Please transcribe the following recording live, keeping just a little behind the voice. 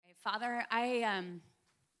Father, I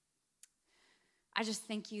just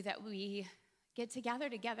thank you that we get to gather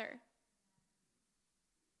together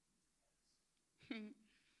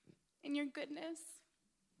in your goodness.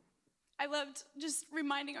 I loved just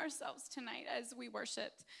reminding ourselves tonight as we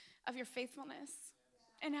worshiped of your faithfulness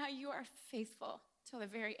and how you are faithful till the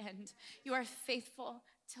very end. You are faithful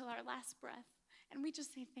till our last breath. And we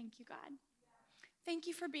just say thank you, God. Thank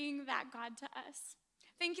you for being that God to us.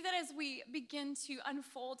 Thank you that as we begin to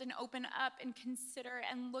unfold and open up and consider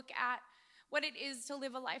and look at what it is to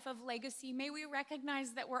live a life of legacy, may we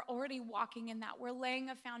recognize that we're already walking in that. We're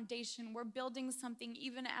laying a foundation. We're building something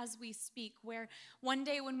even as we speak, where one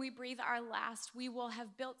day when we breathe our last, we will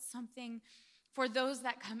have built something for those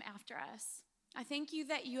that come after us. I thank you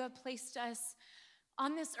that you have placed us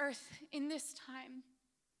on this earth in this time.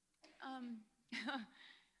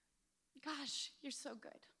 Gosh, you're so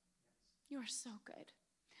good. You are so good.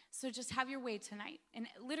 So just have your way tonight, and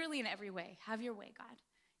literally in every way, have your way, God.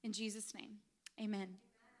 In Jesus' name, amen.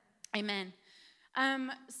 Amen.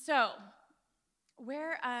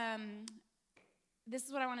 This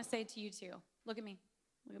is what I want to say to you too. Look at me.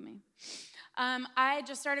 I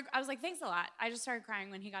was like, thanks a lot. I just started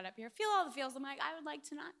crying when he got up here. Feel all the feels. I'm like, I would like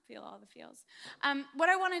to not feel all the feels. What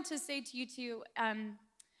I wanted to say to you too,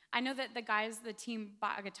 I know that the team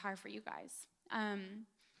bought a guitar for you guys.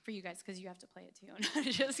 Because you have to play it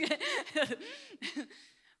too. Just kidding.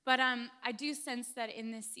 But I do sense that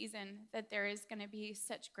in this season that there is going to be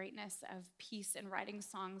such greatness of peace in writing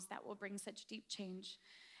songs that will bring such deep change.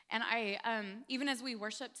 And I, even as we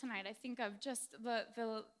worship tonight, I think of just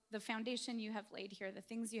the foundation you have laid here, the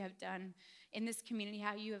things you have done in this community,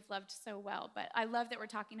 how you have loved so well. But I love that we're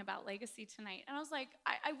talking about legacy tonight. And I was like,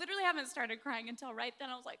 I literally haven't started crying until right then.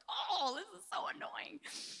 I was like, oh, this is so annoying.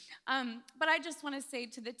 But I just want to say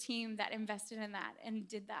to the team that invested in that and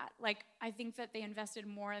did that, like, I think that they invested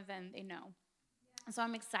more than they know. Yeah. So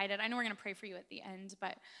I'm excited. I know we're going to pray for you at the end,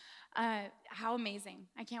 but how amazing.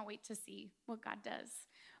 I can't wait to see what God does.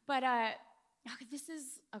 But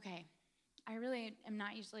okay. I really am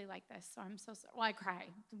not usually like this, so I'm so sorry. Well, I cry.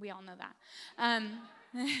 We all know that.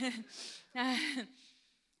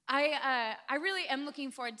 I really am looking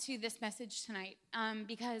forward to this message tonight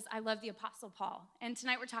because I love the Apostle Paul. And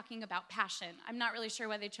tonight we're talking about passion. I'm not really sure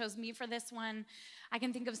why they chose me for this one. I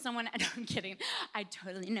can think of someone. No, I'm kidding. I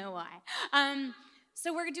totally know why.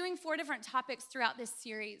 So we're doing 4 different topics throughout this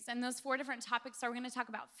series. And those 4 different topics are we're going to talk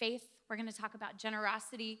about faith. We're going to talk about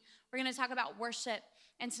generosity. We're going to talk about worship.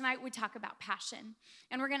 And tonight we talk about passion.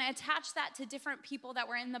 And we're going to attach that to different people that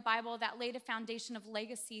were in the Bible that laid a foundation of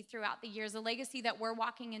legacy throughout the years, a legacy that we're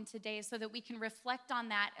walking in today so that we can reflect on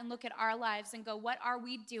that and look at our lives and go, what are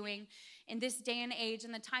we doing in this day and age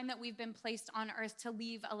and the time that we've been placed on earth to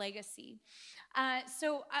leave a legacy?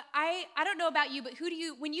 So I don't know about you, but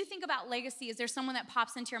when you think about legacy, is there someone that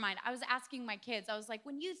pops into your mind? I was asking my kids, I was like,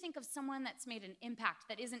 when you think of someone that's made an impact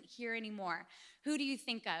that isn't here anymore, who do you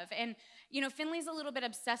think of? And, Finley's a little bit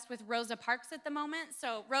obsessed with Rosa Parks at the moment.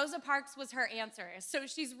 So Rosa Parks was her answer. So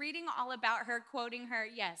she's reading all about her, quoting her.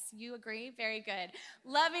 Yes, you agree? Very good.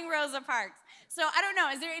 Loving Rosa Parks. So I don't know.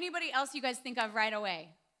 Is there anybody else you guys think of right away?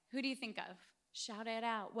 Who do you think of? Shout it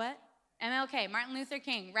out. What? MLK, Martin Luther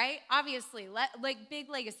King, right? Obviously, like big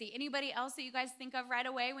legacy. Anybody else that you guys think of right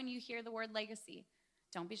away when you hear the word legacy?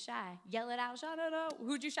 Don't be shy. Yell it out, shout it out.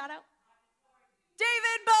 Who'd you shout out?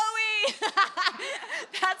 David Bowie!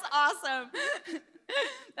 That's awesome.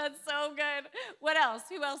 That's so good. What else?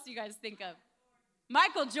 Who else do you guys think of?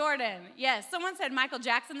 Michael Jordan. Yes, someone said Michael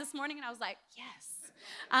Jackson this morning, and I was like,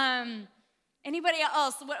 yes. Anybody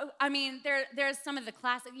else? There's some of the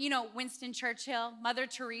classic, Winston Churchill, Mother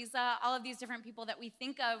Teresa, all of these different people that we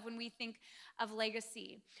think of when we think of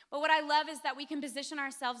legacy. But what I love is that we can position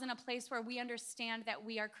ourselves in a place where we understand that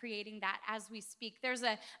we are creating that as we speak. There's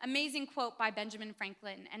an amazing quote by Benjamin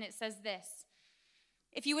Franklin, and it says this: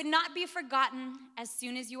 "If you would not be forgotten as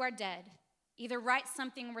soon as you are dead, either write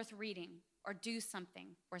something worth reading or do something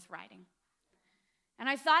worth writing." And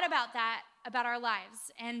I thought about that, about our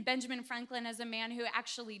lives. And Benjamin Franklin is a man who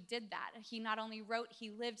actually did that. He not only wrote, he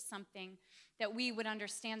lived something that we would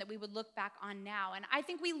understand, that we would look back on now. And I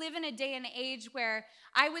think we live in a day and age where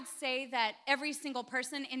I would say that every single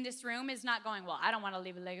person in this room is not going, well, I don't want to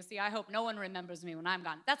leave a legacy. I hope no one remembers me when I'm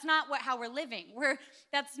gone. That's not how we're living.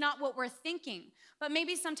 That's not what we're thinking. But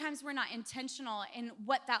maybe sometimes we're not intentional in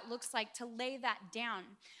what that looks like to lay that down.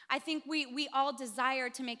 I think we all desire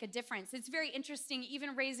to make a difference. It's very interesting,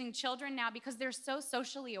 even raising children now, now because they're so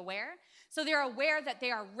socially aware. So they're aware that they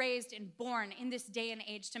are raised and born in this day and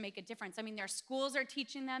age to make a difference. I mean, their schools are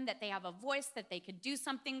teaching them that they have a voice, that they could do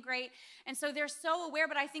something great. And so they're so aware,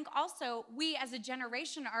 but I think also we as a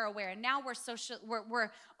generation are aware. And now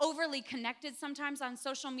we're overly connected sometimes on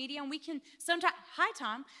social media, and we can sometimes, hi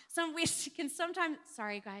Tom, we can sometimes,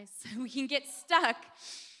 sorry guys, we can get stuck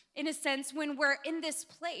in a sense when we're in this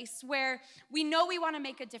place where we know we want to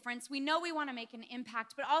make a difference, we know we want to make an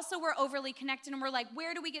impact, but also we're overly connected and we're like,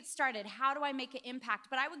 where do we get started? How do I make an impact?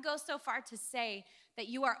 But I would go so far to say that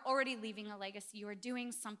you are already leaving a legacy. You are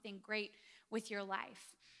doing something great with your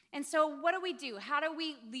life. And so what do? How do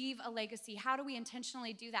we leave a legacy? How do we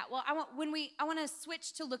intentionally do that? Well, I want to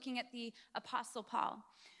switch to looking at the Apostle Paul.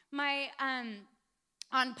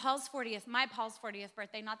 On Paul's 40th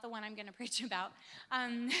birthday, not the one I'm going to preach about,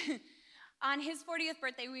 on his 40th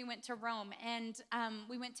birthday, we went to Rome, and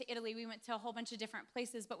we went to Italy. We went to a whole bunch of different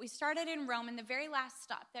places, but we started in Rome, and the very last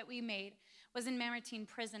stop that we made was in Mamertine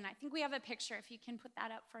Prison. I think we have a picture. If you can put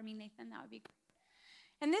that up for me, Nathan, that would be great.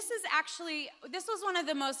 And this was one of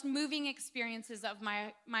the most moving experiences of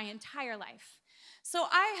my entire life. So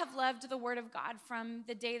I have loved the Word of God from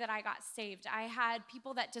the day that I got saved. I had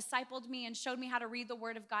people that discipled me and showed me how to read the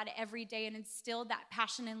Word of God every day and instilled that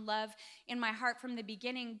passion and love in my heart from the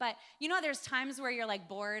beginning. But there's times where you're like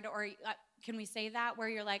bored, or can we say that? Where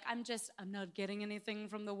you're like, I'm not getting anything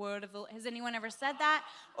from the Word of the Lord. Has anyone ever said that?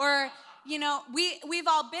 Or, we've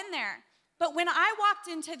all been there. But when I walked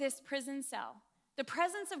into this prison cell, the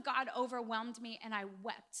presence of God overwhelmed me and I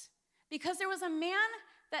wept. Because there was a man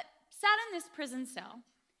that sat in this prison cell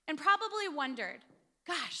and probably wondered,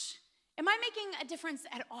 gosh, am I making a difference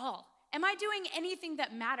at all? Am I doing anything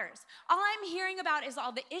that matters? All I'm hearing about is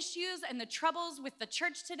all the issues and the troubles with the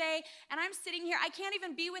church today, and I'm sitting here, I can't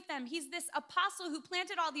even be with them. He's this apostle who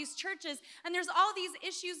planted all these churches, and there's all these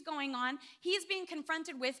issues going on. He's being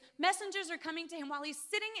confronted with, messengers are coming to him while he's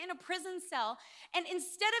sitting in a prison cell, and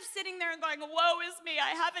instead of sitting there and going, woe is me, I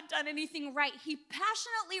haven't done anything right, he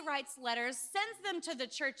passionately writes letters, sends them to the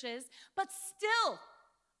churches, but still,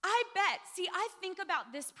 I think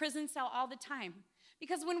about this prison cell all the time.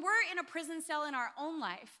 Because when we're in a prison cell in our own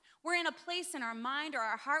life, we're in a place in our mind or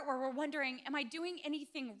our heart where we're wondering, am I doing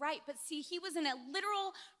anything right? But see, he was in a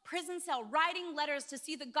literal prison cell writing letters to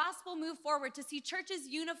see the gospel move forward, to see churches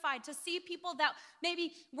unified, to see people that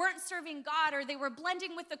maybe weren't serving God or they were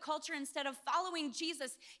blending with the culture instead of following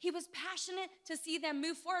Jesus. He was passionate to see them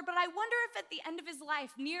move forward. But I wonder if at the end of his life,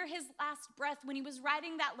 near his last breath, when he was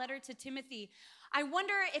writing that letter to Timothy, I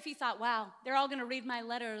wonder if he thought, wow, they're all going to read my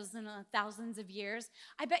letters in thousands of years.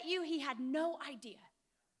 I bet you he had no idea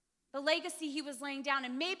the legacy he was laying down.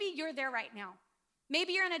 And maybe you're there right now.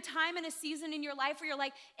 Maybe you're in a time and a season in your life where you're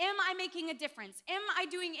like, am I making a difference? Am I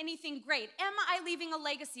doing anything great? Am I leaving a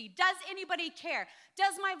legacy? Does anybody care?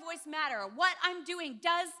 Does my voice matter? What I'm doing,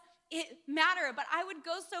 does it matter? But I would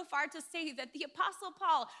go so far to say that the Apostle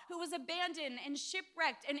Paul, who was abandoned and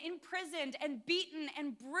shipwrecked and imprisoned and beaten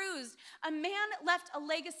and bruised, a man left a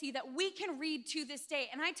legacy that we can read to this day.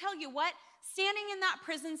 And I tell you what, standing in that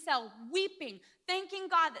prison cell, weeping, thanking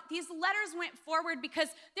God that these letters went forward, because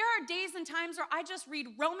there are days and times where I just read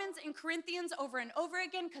Romans and Corinthians over and over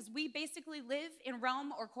again because we basically live in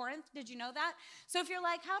Rome or Corinth. Did you know that? So if you're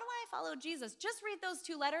like, how do I follow Jesus? Just read those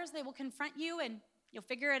two letters. They will confront you and you'll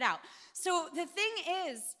figure it out. So the thing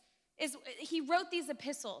is he wrote these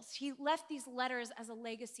epistles. He left these letters as a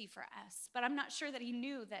legacy for us, but I'm not sure that he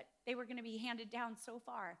knew that they were going to be handed down so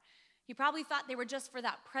far. He probably thought they were just for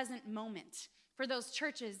that present moment, for those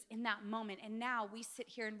churches in that moment, and now we sit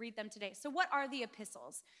here and read them today. So what are the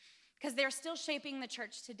epistles? Because they're still shaping the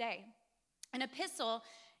church today. An epistle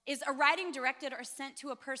is a writing directed or sent to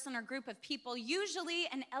a person or group of people, usually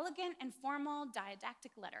an elegant and formal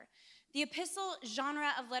didactic letter. The epistle genre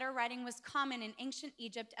of letter writing was common in ancient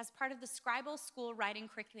Egypt as part of the scribal school writing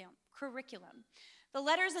curriculum. The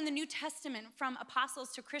letters in the New Testament from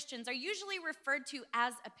apostles to Christians are usually referred to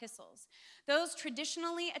as epistles. Those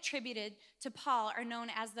traditionally attributed to Paul are known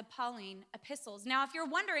as the Pauline epistles. Now, if you're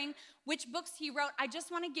wondering which books he wrote, I just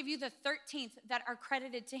want to give you the 13th that are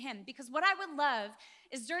credited to him, because what I would love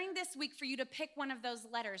is during this week for you to pick one of those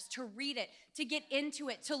letters, to read it, to get into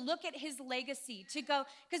it, to look at his legacy, to go,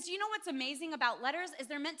 because you know what's amazing about letters is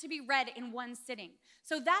they're meant to be read in one sitting.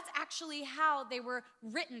 So that's actually how they were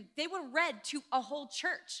written. They were read to a whole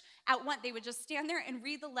church at once. They would just stand there and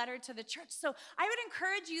read the letter to the church. So I would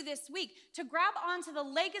encourage you this week to grab onto the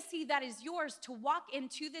legacy that is yours, to walk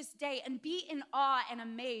into this day and be in awe and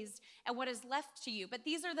amazed at what is left to you. But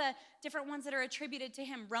these are the different ones that are attributed to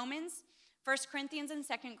him. Romans, First Corinthians and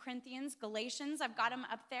Second Corinthians, Galatians, I've got them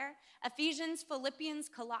up there. Ephesians, Philippians,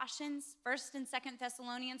 Colossians, First and Second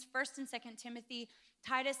Thessalonians, First and Second Timothy,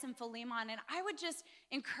 Titus and Philemon. And I would just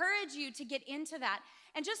encourage you to get into that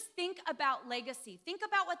and just think about legacy. Think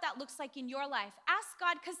about what that looks like in your life. Ask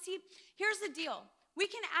God, because see, here's the deal. We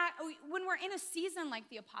can act, when we're in a season like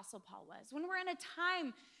the Apostle Paul was, when we're in a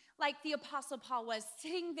time like the Apostle Paul was,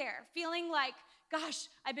 sitting there feeling like, gosh,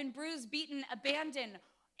 I've been bruised, beaten, abandoned.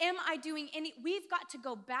 Am I doing any? We've got to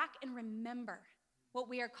go back and remember what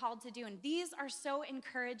we are called to do. And these are so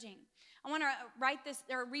encouraging. I want to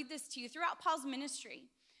read this to you. Throughout Paul's ministry,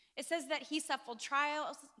 it says that he suffered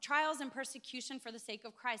trials and persecution for the sake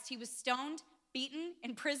of Christ. He was stoned, beaten,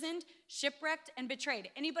 imprisoned, shipwrecked, and betrayed.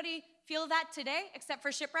 Anybody feel that today, except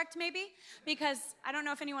for shipwrecked maybe? Because I don't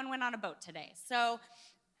know if anyone went on a boat today.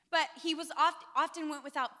 But he was often went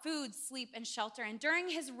without food, sleep, and shelter. And during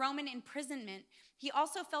his Roman imprisonment, he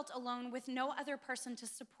also felt alone with no other person to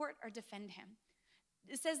support or defend him.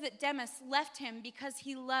 It says that Demas left him because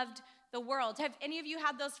he loved the world. Have any of you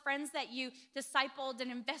had those friends that you discipled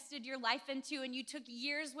and invested your life into, and you took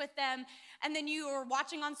years with them, and then you were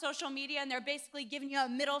watching on social media, and they're basically giving you a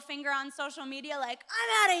middle finger on social media, like,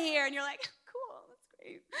 I'm out of here, and you're like, cool, that's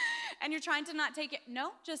great. And you're trying to not take it.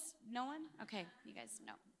 No? Just no one? Okay, you guys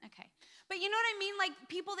know. Okay. But you know what I mean? Like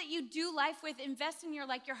people that you do life with, invest in, your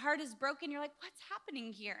heart is broken. You're like, what's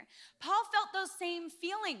happening here? Paul felt those same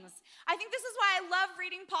feelings. I think this is why I love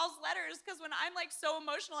reading Paul's letters, because when I'm like so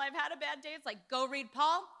emotional, I've had a bad day, it's like, go read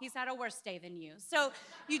Paul. He's had a worse day than you. So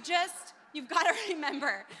you've got to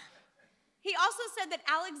remember. He also said that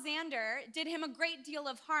Alexander did him a great deal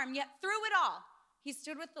of harm, yet through it all, he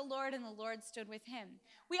stood with the Lord and the Lord stood with him.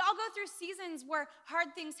 We all go through seasons where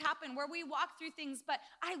hard things happen, where we walk through things, but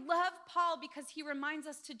I love Paul because he reminds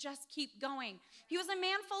us to just keep going. He was a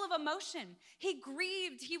man full of emotion. He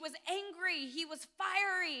grieved, he was angry, he was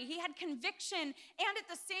fiery, he had conviction, and at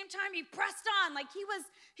the same time he pressed on like he was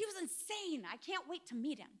insane. I can't wait to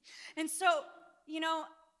meet him. And so,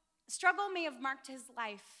 struggle may have marked his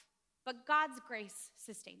life, but God's grace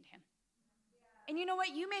sustained him. And you know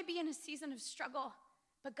what? You may be in a season of struggle,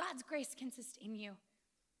 but God's grace can sustain you.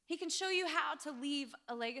 He can show you how to leave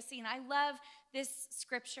a legacy. And I love this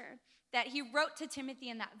scripture that he wrote to Timothy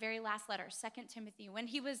in that very last letter, 2 Timothy, when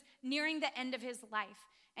he was nearing the end of his life.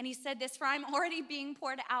 And he said this, for I'm already being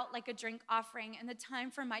poured out like a drink offering, and the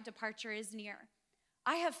time for my departure is near.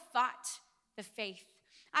 I have fought the faith.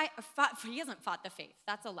 He hasn't fought the faith.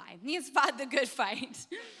 That's a lie. He has fought the good fight.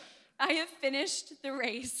 I have finished the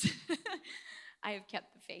race. I have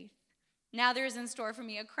kept the faith. Now there is in store for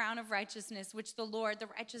me a crown of righteousness, which the Lord, the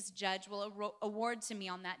righteous judge, will award to me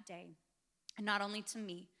on that day. And not only to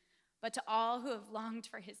me, but to all who have longed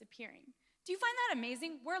for his appearing. Do you find that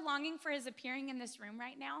amazing? We're longing for his appearing in this room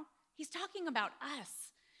right now. He's talking about us.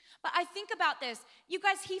 But I think about this. You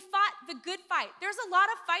guys, he fought the good fight. There's a lot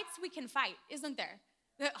of fights we can fight, isn't there?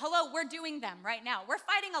 Hello, we're doing them right now. We're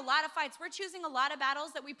fighting a lot of fights. We're choosing a lot of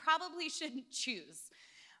battles that we probably shouldn't choose.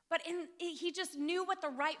 But he just knew what the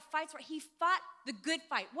right fights were. He fought the good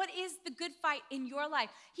fight. What is the good fight in your life?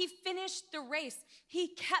 He finished the race. He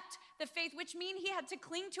kept the faith, which means he had to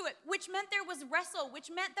cling to it, which meant there was wrestle, which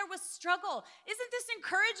meant there was struggle. Isn't this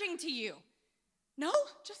encouraging to you? No?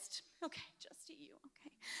 Just to you,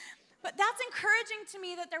 okay. But that's encouraging to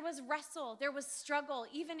me that there was wrestle, there was struggle,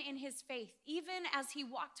 even in his faith, even as he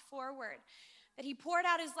walked forward, that he poured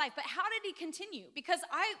out his life. But how did he continue? Because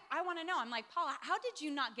I want to know. I'm like, Paul, how did you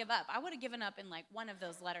not give up? I would have given up in like one of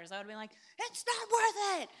those letters. I would have been like, it's not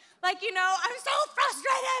worth it. I'm so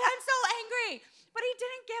frustrated. I'm so angry. But he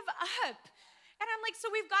didn't give up. And I'm like, so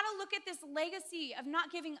we've got to look at this legacy of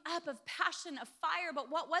not giving up, of passion, of fire. But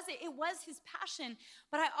what was it? It was his passion.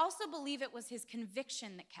 But I also believe it was his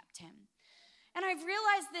conviction that kept him. And I've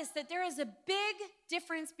realized this, that there is a big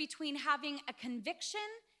difference between having a conviction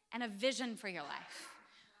and a vision for your life.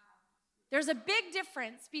 There's a big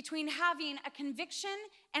difference between having a conviction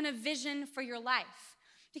and a vision for your life.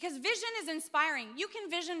 Because vision is inspiring. You can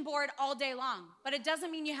vision board all day long, but it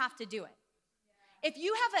doesn't mean you have to do it. If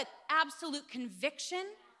you have an absolute conviction,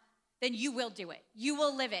 then you will do it. You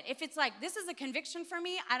will live it. If it's like, this is a conviction for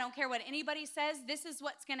me, I don't care what anybody says, this is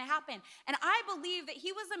what's gonna happen. And I believe that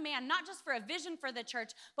he was a man, not just for a vision for the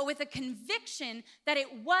church, but with a conviction that it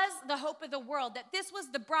was the hope of the world, that this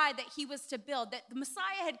was the bride that he was to build, that the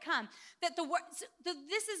Messiah had come, that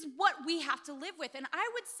this is what we have to live with. And I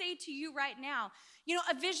would say to you right now,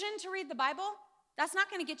 a vision to read the Bible, that's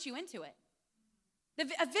not gonna get you into it.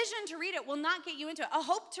 A vision to read it will not get you into it. A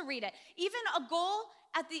hope to read it. Even a goal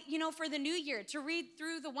at the, for the new year to read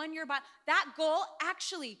through the 1 year Bible. That goal,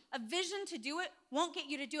 actually, a vision to do it won't get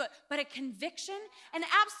you to do it, but a conviction, an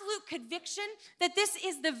absolute conviction that this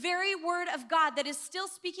is the very word of God that is still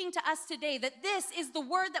speaking to us today, that this is the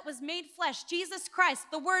word that was made flesh, Jesus Christ,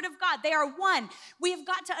 the word of God. They are one. We have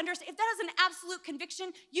got to understand, if that is an absolute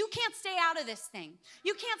conviction, you can't stay out of this thing.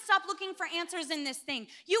 You can't stop looking for answers in this thing.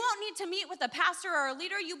 You won't need to meet with a pastor or a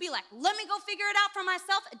leader. You'll be like, let me go figure it out for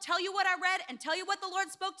myself and tell you what I read and tell you what the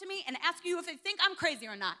Lord spoke to me and ask you if you think I'm crazy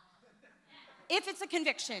or not. If it's a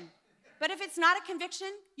conviction. But if it's not a conviction,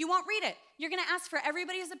 you won't read it. You're going to ask for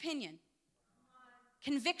everybody's opinion.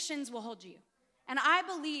 Convictions will hold you. And I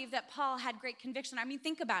believe that Paul had great conviction. I mean,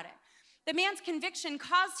 think about it. The man's conviction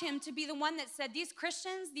caused him to be the one that said, these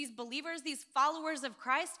Christians, these believers, these followers of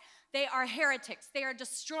Christ, they are heretics. They are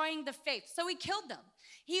destroying the faith. So he killed them.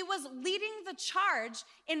 He was leading the charge.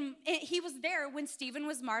 He was there when Stephen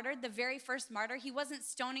was martyred, the very first martyr. He wasn't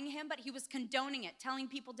stoning him, but he was condoning it, telling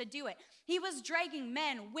people to do it. He was dragging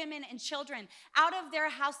men, women, and children out of their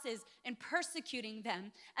houses and persecuting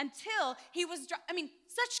them until he was,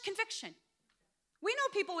 such conviction. We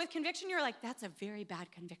know people with conviction, you're like, that's a very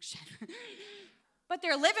bad conviction. But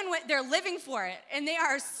they're living for it, and they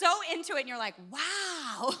are so into it, and you're like,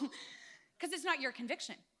 wow, because it's not your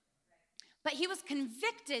conviction. But he was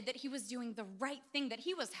convicted that he was doing the right thing, that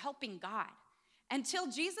he was helping God, until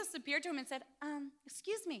Jesus appeared to him and said,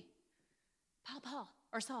 excuse me, Paul,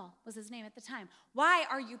 or Saul was his name at the time. Why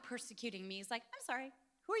are you persecuting me? He's like, I'm sorry,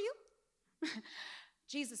 who are you?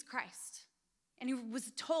 Jesus Christ. And he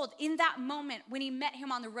was told in that moment when he met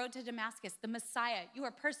him on the road to Damascus, the Messiah, you are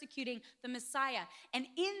persecuting the Messiah. And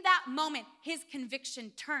in that moment, his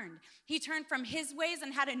conviction turned. He turned from his ways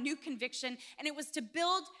and had a new conviction, and it was to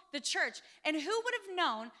build the church. And who would have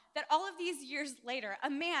known that all of these years later, a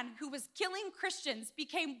man who was killing Christians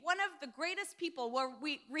became one of the greatest people, where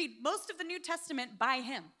we read most of the New Testament by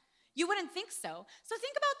him? You wouldn't think so. So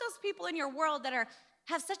think about those people in your world that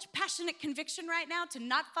have such passionate conviction right now to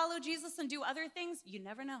not follow Jesus and do other things. You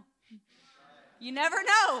never know. You never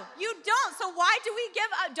know. You don't. So why do we give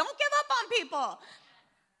up? Don't give up on people.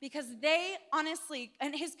 Because they honestly,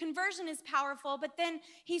 and his conversion is powerful, but then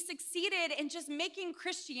he succeeded in just making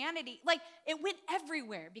Christianity, like it went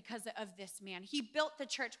everywhere because of this man. He built the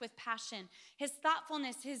church with passion, his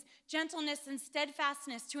thoughtfulness, his gentleness and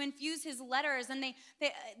steadfastness to infuse his letters. And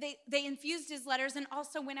they infused his letters and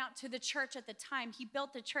also went out to the church at the time. He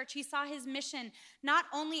built the church. He saw his mission not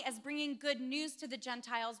only as bringing good news to the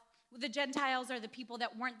Gentiles. The Gentiles are the people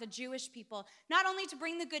that weren't the Jewish people. Not only to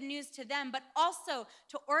bring the good news to them, but also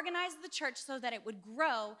to organize the church so that it would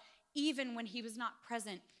grow even when he was not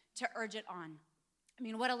present, to urge it on. I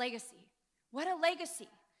mean, what a legacy. What a legacy.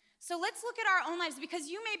 So let's look at our own lives, because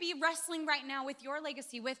you may be wrestling right now with your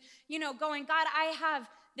legacy, with, going, God, I have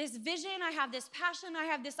this vision, I have this passion, I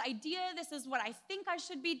have this idea, this is what I think I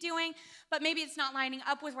should be doing, but maybe it's not lining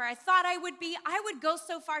up with where I thought I would be. I would go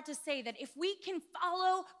so far to say that if we can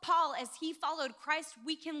follow Paul as he followed Christ,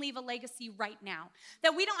 we can leave a legacy right now.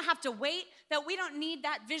 That we don't have to wait, that we don't need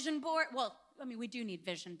that vision board. Well, we do need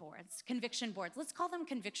vision boards, conviction boards. Let's call them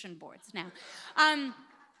conviction boards now.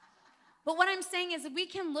 But what I'm saying is that we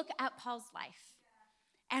can look at Paul's life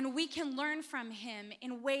and we can learn from him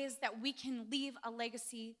in ways that we can leave a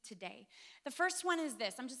legacy today. The first one is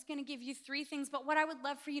this. I'm just going to give you 3 things, but what I would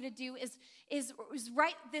love for you to do is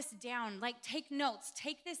write this down. Like, take notes,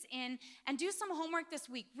 take this in, and do some homework this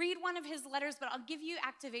week. Read one of his letters, but I'll give you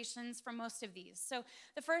activations for most of these. So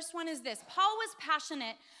the first one is this. Paul was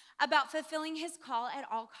passionate about fulfilling his call at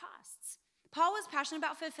all costs. Paul was passionate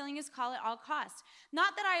about fulfilling his call at all costs.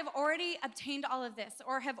 Not that I have already obtained all of this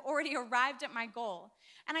or have already arrived at my goal.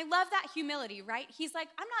 And I love that humility, right? He's like,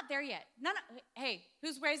 I'm not there yet. Hey,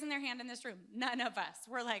 who's raising their hand in this room? None of us.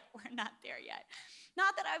 We're like, we're not there yet.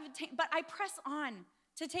 Not that I've attained, but I press on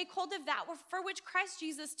to take hold of that for which Christ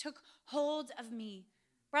Jesus took hold of me.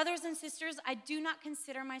 Brothers and sisters, I do not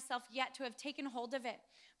consider myself yet to have taken hold of it.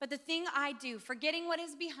 But the thing I do, forgetting what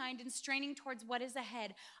is behind and straining towards what is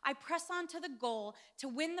ahead, I press on to the goal to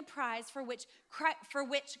win the prize for which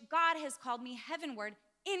God has called me heavenward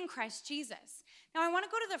in Christ Jesus. Now, I want to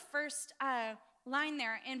go to the first line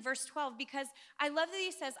there in verse 12, because I love that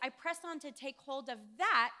he says, I press on to take hold of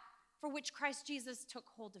that for which Christ Jesus took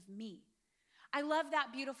hold of me. I love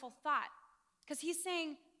that beautiful thought, because he's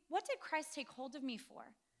saying, what did Christ take hold of me for?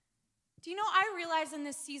 Do you know, I realize in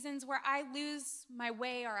the seasons where I lose my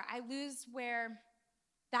way or I lose where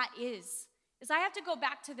that is I have to go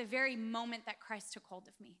back to the very moment that Christ took hold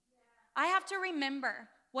of me. I have to remember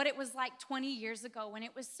what it was like 20 years ago when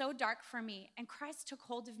it was so dark for me and Christ took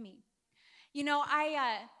hold of me. You know,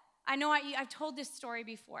 I know I've told this story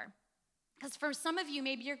before. Because for some of you,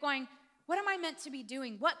 maybe you're going, what am I meant to be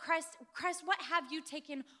doing? Christ, what have you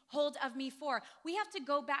taken hold of me for? We have to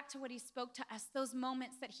go back to what he spoke to us, those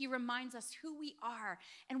moments that he reminds us who we are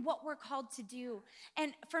and what we're called to do.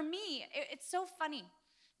 And for me, it's so funny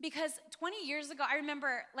because 20 years ago, I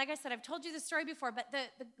remember, like I said, I've told you this story before, but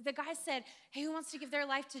the guy said, hey, who wants to give their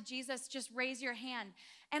life to Jesus? Just raise your hand.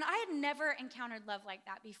 And I had never encountered love like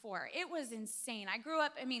that before. It was insane. I grew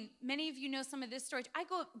up, many of you know some of this story. I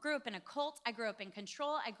grew up in a cult. I grew up in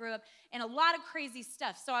control. I grew up in a lot of crazy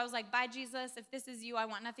stuff. So I was like, bye, Jesus. If this is you, I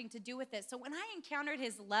want nothing to do with this. So when I encountered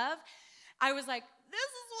his love, I was like, this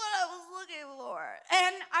is what I was looking for.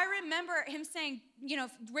 And I remember him saying,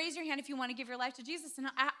 raise your hand if you want to give your life to Jesus. And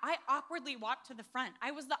I awkwardly walked to the front.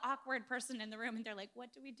 I was the awkward person in the room. And they're like,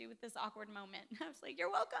 what do we do with this awkward moment? And I was like, you're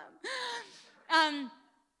welcome.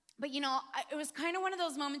 But, it was kind of one of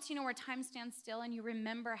those moments, where time stands still and you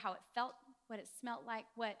remember how it felt, what it smelled like,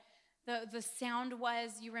 what the sound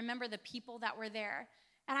was. You remember the people that were there.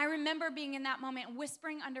 And I remember being in that moment,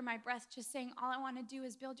 whispering under my breath, just saying, all I want to do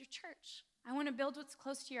is build your church. I want to build what's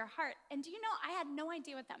close to your heart. And do you know, I had no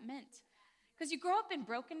idea what that meant. Because you grow up in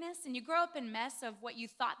brokenness and you grow up in mess of what you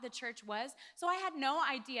thought the church was. So I had no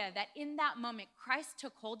idea that in that moment, Christ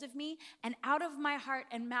took hold of me and out of my heart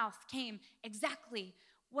and mouth came exactly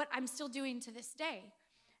what I'm still doing to this day.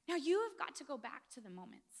 Now you have got to go back to the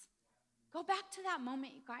moments. Go back to that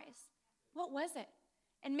moment, you guys. What was it?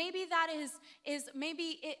 And maybe that is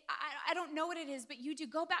maybe it, I don't know what it is, but you do.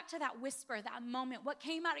 Go back to that whisper, that moment, what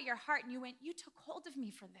came out of your heart, and you went, you took hold of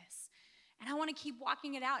me for this. And I want to keep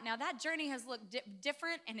walking it out. Now that journey has looked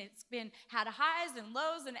different, and it's had highs and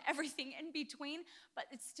lows and everything in between, but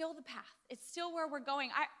it's still the path. It's still where we're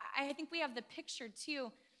going. I think we have the picture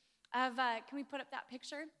too of, can we put up that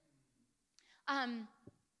picture?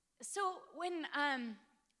 So when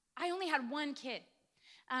I only had one kid,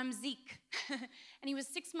 Zeke, and he was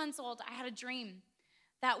 6 months old, I had a dream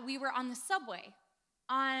that we were on the subway,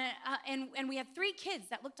 and we had 3 kids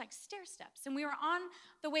that looked like stair steps, and we were on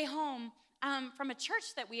the way home from a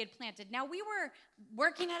church that we had planted. Now, we were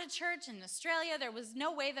working at a church in Australia. There was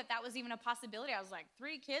no way that was even a possibility. I was like,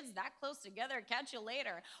 3 kids that close together, catch you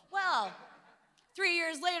later. Well, 3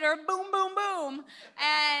 years later, boom, boom, boom,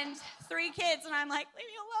 and 3 kids, and I'm like, leave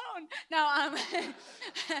me alone.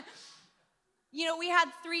 No, we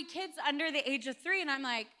had 3 kids under the age of 3, and I'm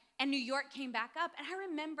like, and New York came back up, and I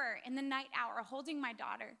remember in the night hour holding my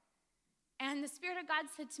daughter, and the Spirit of God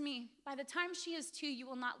said to me, by the time she is 2, you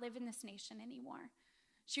will not live in this nation anymore.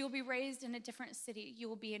 She will be raised in a different city. You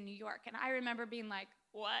will be in New York. And I remember being like,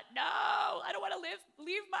 what? No, I don't want to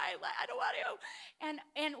leave my life. I don't want to.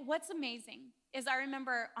 And what's amazing is I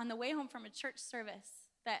remember on the way home from a church service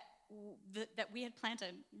that we had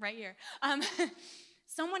planted right here,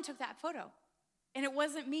 someone took that photo. And it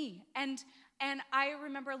wasn't me. And I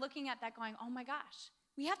remember looking at that going, oh my gosh,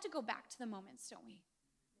 we have to go back to the moments, don't we?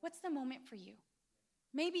 What's the moment for you?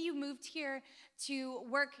 Maybe you moved here to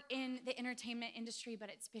work in the entertainment industry, but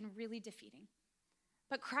it's been really defeating.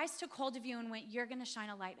 But Christ took hold of you and went, you're going to shine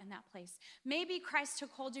a light in that place. Maybe Christ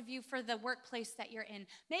took hold of you for the workplace that you're in.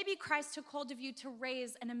 Maybe Christ took hold of you to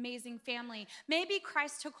raise an amazing family. Maybe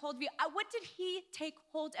Christ took hold of you. What did he take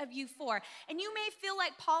hold of you for? And you may feel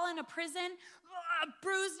like Paul in a prison,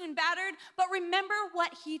 bruised and battered, but remember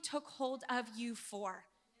what he took hold of you for.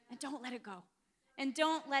 And don't let it go. And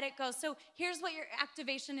don't let it go. So here's what your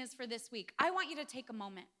activation is for this week. I want you to take a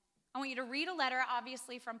moment. I want you to read a letter,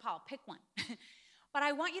 obviously, from Paul. Pick one. But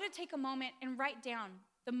I want you to take a moment and write down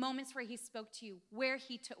the moments where he spoke to you, where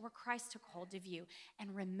Christ took hold of you,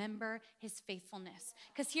 and remember his faithfulness.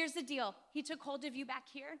 Because here's the deal. He took hold of you back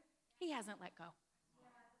here. He hasn't let go.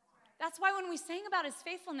 That's why when we sang about his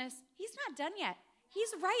faithfulness, he's not done yet.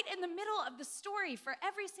 He's right in the middle of the story for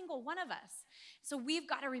every single one of us. So we've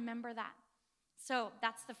got to remember that. So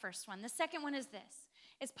that's the first one. The second one is this,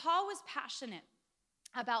 is Paul was passionate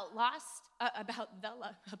about the lost.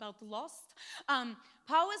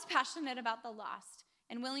 Paul was passionate about the lost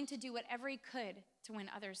and willing to do whatever he could to win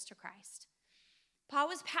others to Christ. Paul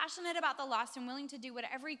was passionate about the lost and willing to do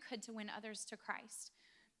whatever he could to win others to Christ.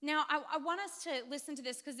 Now, I want us to listen to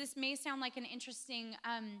this because this may sound like an interesting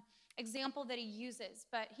example that he uses,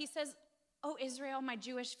 but he says, "Oh, Israel, my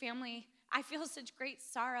Jewish family, I feel such great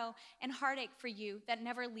sorrow and heartache for you that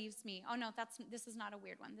never leaves me." Oh, no, this is not a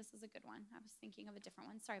weird one. This is a good one. I was thinking of a different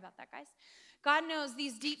one. Sorry about that, guys. "God knows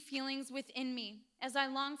these deep feelings within me as I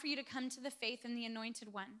long for you to come to the faith in the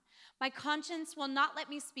Anointed One. My conscience will not let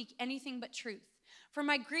me speak anything but truth. For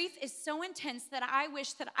my grief is so intense that I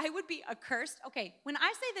wish that I would be accursed. Okay, when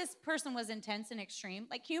I say this person was intense and extreme,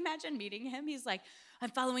 like, can you imagine meeting him? He's like, I'm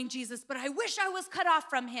following Jesus, but I wish I was cut off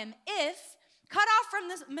from him. Cut off from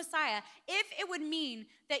the Messiah, if it would mean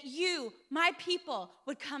that you, my people,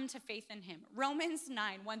 would come to faith in him. Romans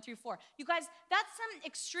 9, 1-4. You guys, that's some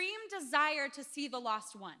extreme desire to see the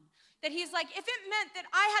lost one. That he's like, if it meant that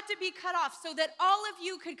I had to be cut off so that all of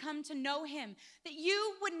you could come to know him, that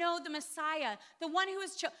you would know the Messiah, the one who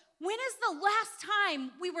is chosen. When is the last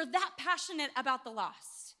time we were that passionate about the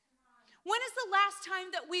lost? When is the last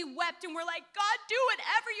time that we wept and we're like, God, do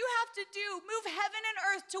whatever you have to do. Move heaven and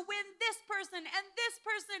earth to win this person and this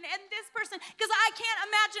person and this person, because I can't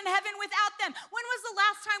imagine heaven without them. When was the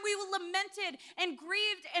last time we lamented and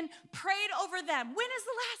grieved and prayed over them? When is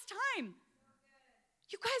the last time?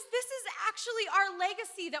 You guys, this is actually our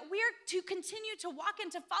legacy, that we are to continue to walk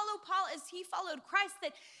and to follow Paul as he followed Christ,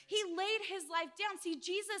 that he laid his life down. See,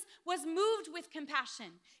 Jesus was moved with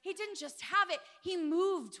compassion. He didn't just have it, he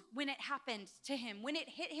moved when it happened to him, when it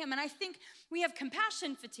hit him. And I think we have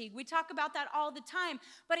compassion fatigue. We talk about that all the time,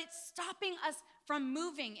 but it's stopping us from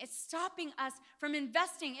moving. It's stopping us from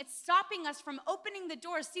investing. It's stopping us from opening the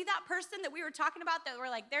door. See that person that we were talking about that we're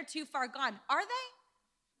like, they're too far gone. Are they?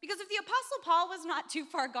 Because if the Apostle Paul was not too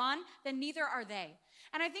far gone, then neither are they.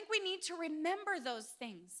 And I think we need to remember those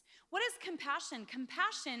things. What is compassion?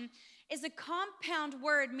 Compassion is a compound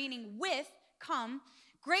word meaning with,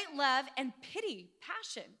 great love, and pity,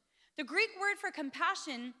 passion. The Greek word for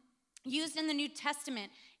compassion used in the New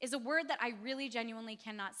Testament is a word that I really genuinely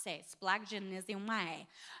cannot say. Splaggenizomai.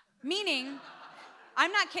 Meaning,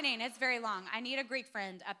 I'm not kidding, it's very long. I need a Greek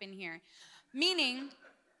friend up in here. Meaning,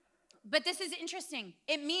 but this is interesting.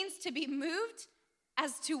 It means to be moved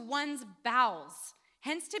as to one's bowels.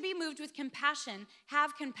 Hence, to be moved with compassion,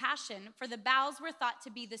 have compassion, for the bowels were thought to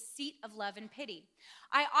be the seat of love and pity.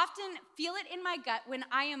 I often feel it in my gut when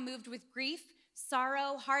I am moved with grief,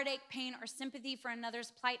 sorrow, heartache, pain, or sympathy for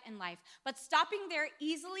another's plight in life. But stopping there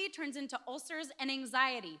easily turns into ulcers and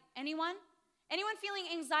anxiety. Anyone? Anyone feeling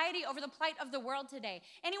anxiety over the plight of the world today?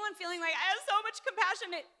 Anyone feeling like, I have so much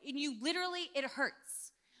compassion, and you literally, it hurts.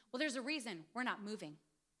 Well, there's a reason. We're not moving.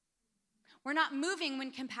 We're not moving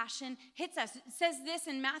when compassion hits us. It says this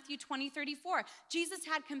in Matthew 20:34. Jesus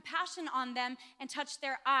had compassion on them and touched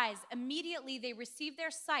their eyes. Immediately they received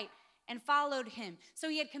their sight and followed him. So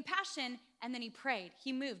he had compassion and then he prayed.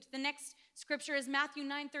 He moved. The next scripture is Matthew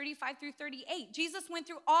 9:35-38. Jesus went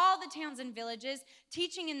through all the towns and villages,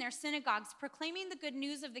 teaching in their synagogues, proclaiming the good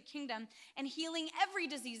news of the kingdom, and healing every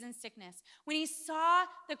disease and sickness. When he saw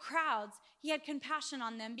the crowds, he had compassion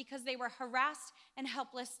on them because they were harassed and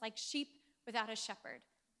helpless like sheep without a shepherd.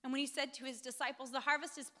 And when he said to his disciples, the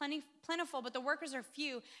harvest is plentiful, but the workers are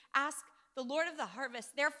few, ask the Lord of the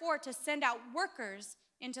harvest, therefore, to send out workers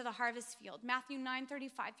into the harvest field. Matthew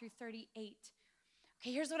 9:35-38.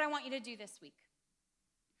 Okay, here's what I want you to do this week.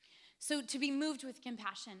 So to be moved with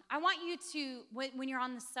compassion, I want you to, when you're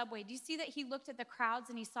on the subway, do you see that he looked at the crowds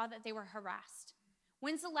and he saw that they were harassed?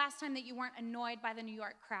 When's the last time that you weren't annoyed by the New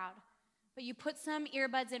York crowd, but you put some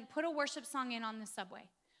earbuds in, put a worship song in on the subway,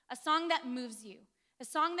 a song that moves you, a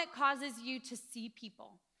song that causes you to see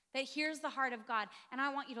people, that hears the heart of God, and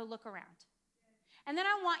I want you to look around. And then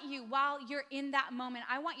I want you, while you're in that moment,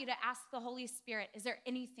 I want you to ask the Holy Spirit, is there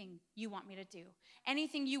anything you want me to do?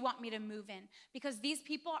 Anything you want me to move in? Because these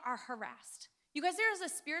people are harassed. You guys, there is a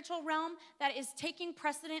spiritual realm that is taking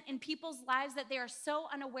precedent in people's lives that they are so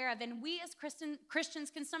unaware of. And we as Christians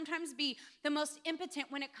can sometimes be the most impotent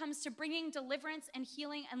when it comes to bringing deliverance and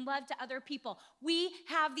healing and love to other people. We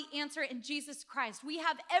have the answer in Jesus Christ. We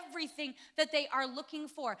have everything that they are looking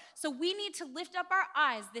for. So we need to lift up our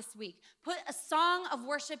eyes this week. Put a song of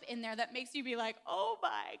worship in there that makes you be like, oh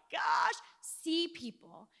my gosh. See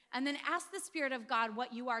people. And then ask the Spirit of God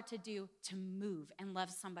what you are to do to move and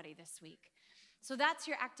love somebody this week. So that's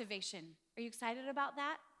your activation. Are you excited about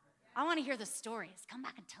that? I want to hear the stories. Come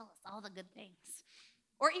back and tell us all the good things.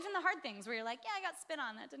 Or even the hard things where you're like, yeah, I got spit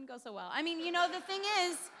on. That didn't go so well. I mean, you know, the thing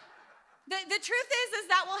is, the truth is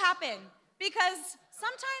that will happen. Because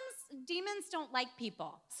sometimes demons don't like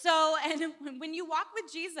people. So, and when you walk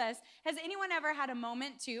with Jesus, has anyone ever had a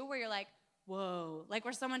moment too where you're like, whoa, like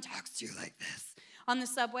where someone talks to you like this on the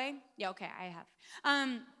subway? Yeah, okay, I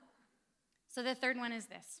have. So the third one is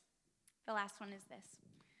this. The last one is this,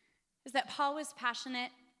 is that Paul was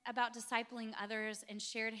passionate about discipling others and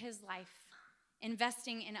shared his life,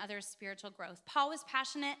 investing in others' spiritual growth. Paul was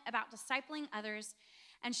passionate about discipling others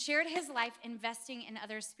and shared his life, investing in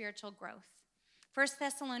others' spiritual growth. 1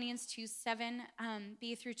 Thessalonians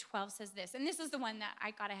 2:7b through 12 says this, and this is the one that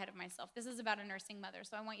I got ahead of myself. This is about a nursing mother,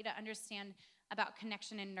 so I want you to understand about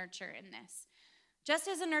connection and nurture in this. Just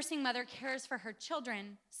as a nursing mother cares for her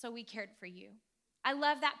children, so we cared for you. I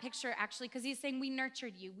love that picture, actually, because he's saying we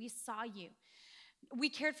nurtured you, we saw you. We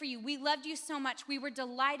cared for you. We loved you so much. We were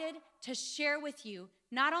delighted to share with you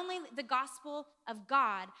not only the gospel of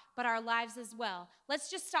God, but our lives as well. Let's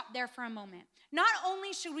just stop there for a moment. Not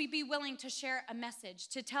only should we be willing to share a message,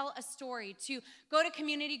 to tell a story, to go to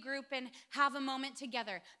community group and have a moment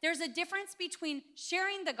together. There's a difference between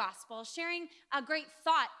sharing the gospel, sharing a great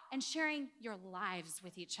thought, and sharing your lives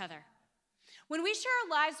with each other. When we share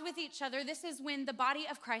our lives with each other, this is when the body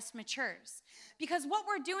of Christ matures. Because what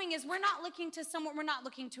we're doing is we're not looking to someone, we're not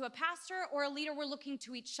looking to a pastor or a leader, we're looking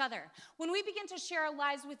to each other. When we begin to share our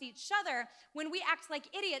lives with each other, when we act like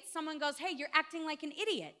idiots, someone goes, hey, you're acting like an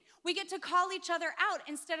idiot. We get to call each other out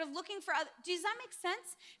instead of looking for other. Does that make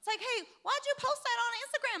sense? It's like, hey, why'd you post that on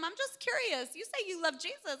Instagram? I'm just curious. You say you love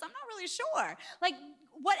Jesus. I'm not really sure. Like,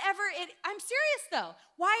 I'm serious though.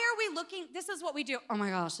 Why are we looking? This is what we do. Oh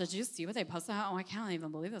my gosh, did you see what they posted? Oh, I can't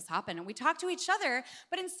even believe this happened. And we talk to each other,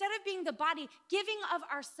 but instead of being the body, giving of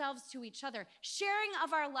ourselves to each other, sharing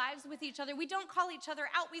of our lives with each other, we don't call each other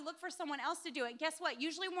out. We look for someone else to do it. Guess what?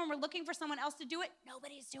 Usually when we're looking for someone else to do it,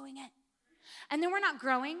 nobody's doing it. And then we're not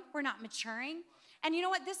growing, we're not maturing. And you know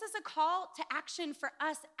what? This is a call to action for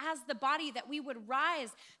us as the body, that we would rise,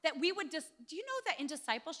 that we would do you know that in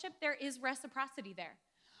discipleship, there is reciprocity there?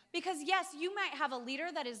 Because yes, you might have a leader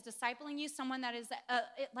that is discipling you, someone that is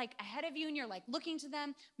like ahead of you and you're like looking to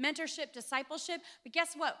them, mentorship, discipleship. But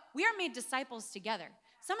guess what? We are made disciples together.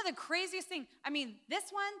 Some of the craziest thing, this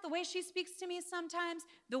one, the way she speaks to me sometimes,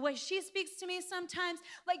 the way she speaks to me sometimes,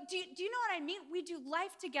 like, do you know what I mean? We do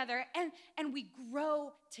life together and we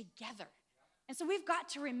grow together. And so we've got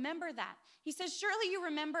to remember that. He says, surely you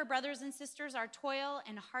remember, brothers and sisters, our toil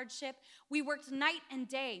and hardship. We worked night and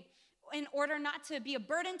day in order not to be a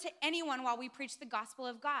burden to anyone while we preach the gospel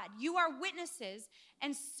of God. You are witnesses,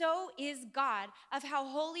 and so is God, of how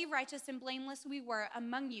holy, righteous, and blameless we were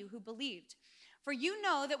among you who believed. For you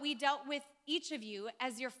know that we dealt with each of you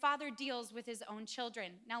as your father deals with his own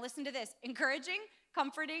children. Now listen to this, encouraging,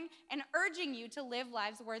 comforting, and urging you to live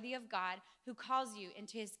lives worthy of God who calls you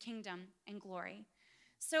into his kingdom and glory.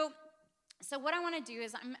 So what I want to do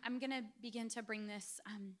is I'm going to begin to bring this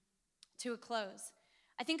to a close.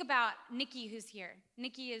 I think about Nikki, who's here.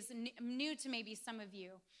 Nikki is new to maybe some of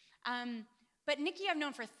you. But Nikki I've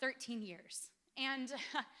known for 13 years. And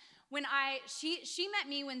when she met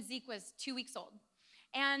me when Zeke was 2 weeks old.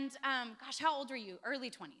 And gosh, how old were you? Early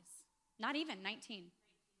 20s. Not even 19.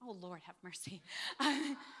 Oh, Lord, have mercy.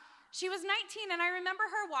 She was 19, and I remember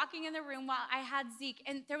her walking in the room while I had Zeke,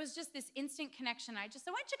 and there was just this instant connection. I just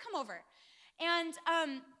said, why don't you come over?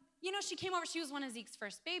 And she came over. She was one of Zeke's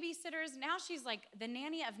first babysitters. Now she's like the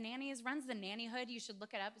nanny of nannies, runs the nannyhood. You should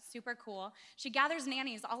look it up. It's super cool. She gathers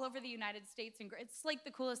nannies all over the United States, and it's like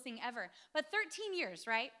the coolest thing ever. But 13 years,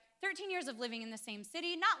 right? 13 years of living in the same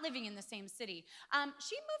city, not living in the same city. She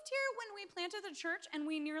moved here when we planted the church, and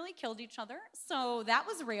we nearly killed each other, so that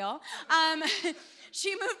was real.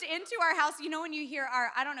 She moved into our house. You know when you hear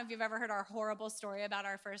I don't know if you've ever heard our horrible story about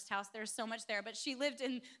our first house. There's so much there, but she lived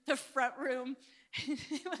in the front room.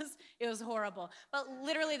 It was horrible. But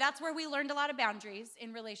literally, that's where we learned a lot of boundaries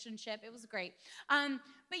in relationship. It was great.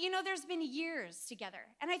 But there's been years together.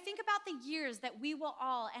 And I think about the years that we will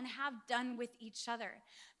all and have done with each other.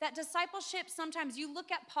 That discipleship, sometimes you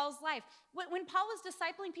look at Paul's life. When Paul was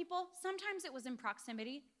discipling people, sometimes it was in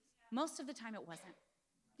proximity. Most of the time it wasn't.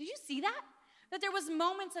 Did you see that? That there was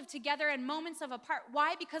moments of together and moments of apart.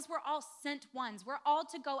 Why? Because we're all sent ones. We're all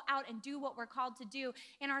to go out and do what we're called to do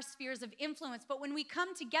in our spheres of influence. But when we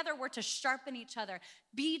come together, we're to sharpen each other,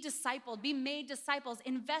 be discipled, be made disciples,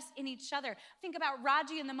 invest in each other. Think about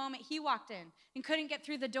Raji in the moment he walked in and couldn't get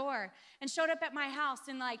through the door and showed up at my house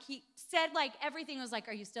and he said everything. Was like,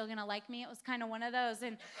 are you still gonna like me? It was kind of one of those.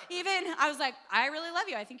 And even I was like, I really love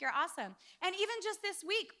you. I think you're awesome. And even just this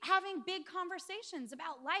week, having big conversations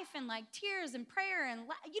about life and tears and prayer and you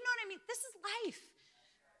know what I mean? This is life.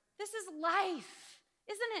 This is life,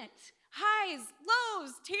 isn't it? Highs,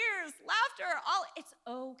 lows, tears, laughter, it's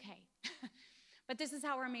okay. But this is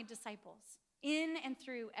how we're made disciples, in and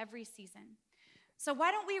through every season. So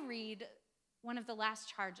why don't we read one of the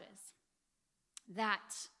last charges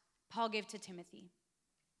that Paul gave to Timothy?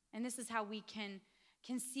 And this is how we can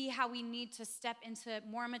see how we need to step into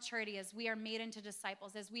more maturity as we are made into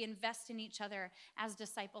disciples, as we invest in each other as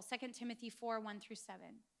disciples. 2 Timothy 4, 1-7.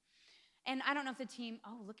 And I don't know if the team,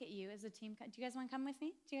 look at you as a team. Do you guys want to come with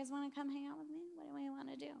me? Do you guys want to come hang out with me? What do we want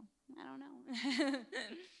to do? I don't know.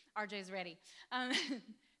 RJ's ready.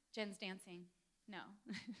 Jen's dancing. No.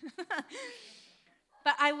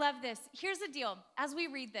 But I love this. Here's the deal. As we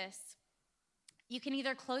read this, you can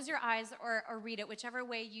either close your eyes or read it, whichever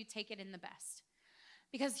way you take it in the best.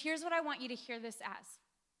 Because here's what I want you to hear this as.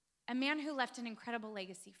 A man who left an incredible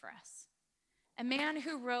legacy for us. A man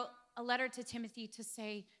who wrote a letter to Timothy to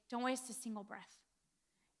say, don't waste a single breath.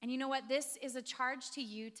 And you know what? This is a charge to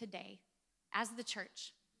you today as the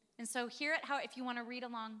church. And so hear it how, if you want to read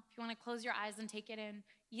along, if you want to close your eyes and take it in,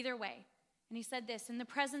 either way. And he said this, in the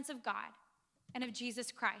presence of God and of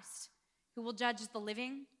Jesus Christ, who will judge the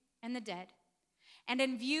living and the dead, and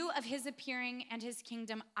in view of his appearing and his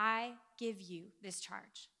kingdom, I give you this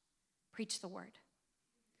charge. Preach the word.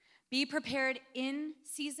 Be prepared in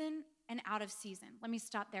season and out of season. Let me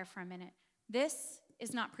stop there for a minute. This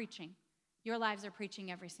is not preaching. Your lives are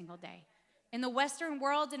preaching every single day. In the Western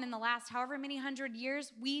world and in the last however many hundred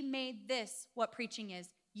years, we made this what preaching is.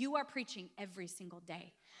 You are preaching every single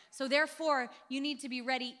day. So therefore, you need to be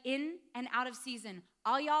ready in and out of season.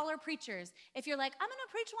 All y'all are preachers. If you're like, I'm going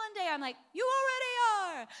to preach one day, I'm like, you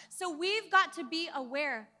already are. So we've got to be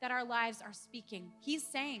aware that our lives are speaking. He's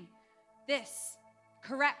saying this,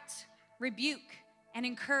 correct, rebuke, and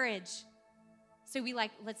encourage. So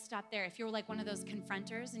let's stop there. If you're like one of those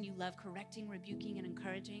confronters and you love correcting, rebuking, and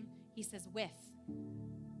encouraging, he says with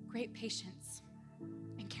great patience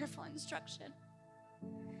and careful instruction.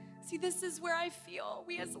 See, this is where I feel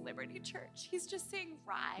we as a Liberty Church, he's just saying,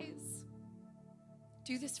 rise.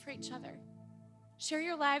 Do this for each other. Share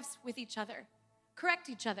your lives with each other. Correct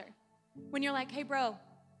each other. When you're like, hey, bro,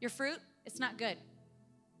 your fruit, it's not good.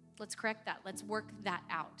 Let's correct that. Let's work that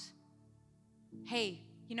out. Hey,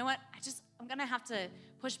 you know what? I'm going to have to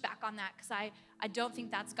push back on that because I don't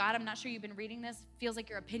think that's God. I'm not sure you've been reading this. Feels like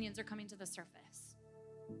your opinions are coming to the surface.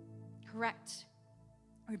 Correct.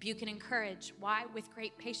 Rebuke and encourage. Why? With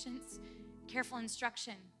great patience, careful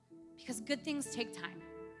instruction, because good things take time.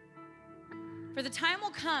 For the time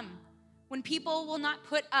will come when people will not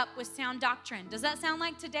put up with sound doctrine. Does that sound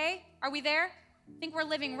like today? Are we there? I think we're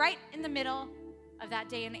living right in the middle of that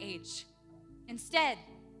day and age. Instead,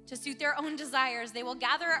 to suit their own desires, they will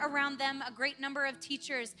gather around them a great number of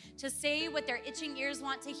teachers to say what their itching ears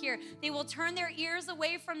want to hear. They will turn their ears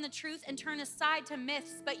away from the truth and turn aside to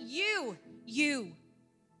myths. But you,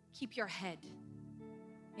 keep your head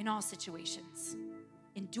in all situations.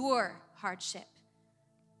 Endure hardship.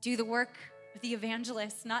 Do the work of the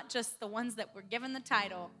evangelists, not just the ones that were given the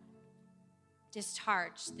title.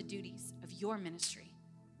 Discharge the duties of your ministry.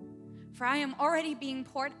 For I am already being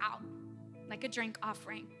poured out like a drink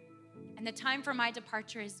offering, and the time for my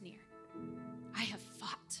departure is near. I have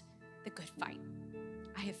fought the good fight.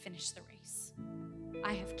 I have finished the race.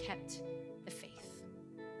 I have kept the faith.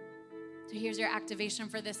 So here's your activation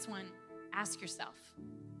for this one. Ask yourself,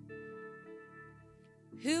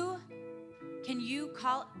 who can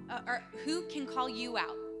call you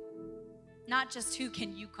out? Not just who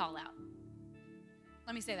can you call out.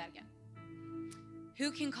 Let me say that again.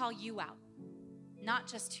 Who can call you out? Not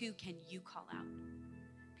just who can you call out.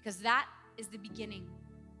 Because that is the beginning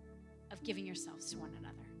of giving yourselves to one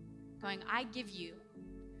another. Going,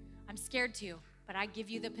 I'm scared to, but I give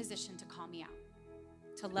you the position to call me out,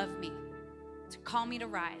 to love me, to call me to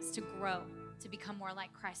rise, to grow, to become more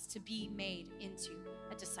like Christ, to be made into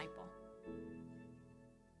a disciple.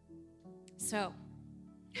 So,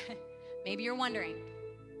 maybe you're wondering,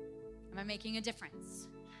 am I making a difference?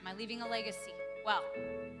 Am I leaving a legacy? Well,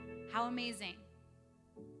 how amazing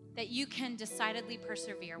that you can decidedly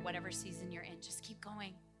persevere whatever season you're in. Just keep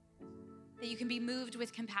going. That you can be moved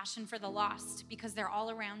with compassion for the lost because they're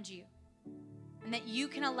all around you. And that you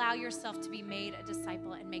can allow yourself to be made a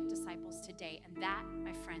disciple and make disciples today. And that,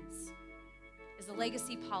 my friends, is the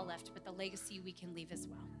legacy Paul left, but the legacy we can leave as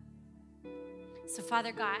well. So,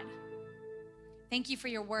 Father God, thank you for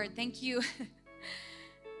your word. Thank you.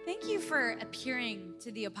 Thank you for appearing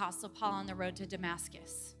to the Apostle Paul on the road to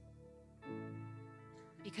Damascus.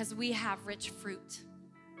 Because we have rich fruit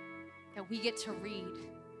that we get to read,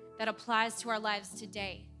 that applies to our lives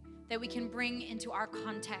today, that we can bring into our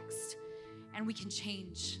context, and we can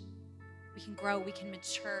change, we can grow, we can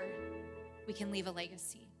mature, we can leave a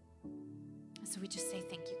legacy. And so we just say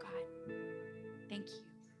thank you, God. Thank you.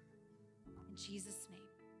 In Jesus' name,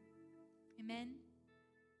 amen.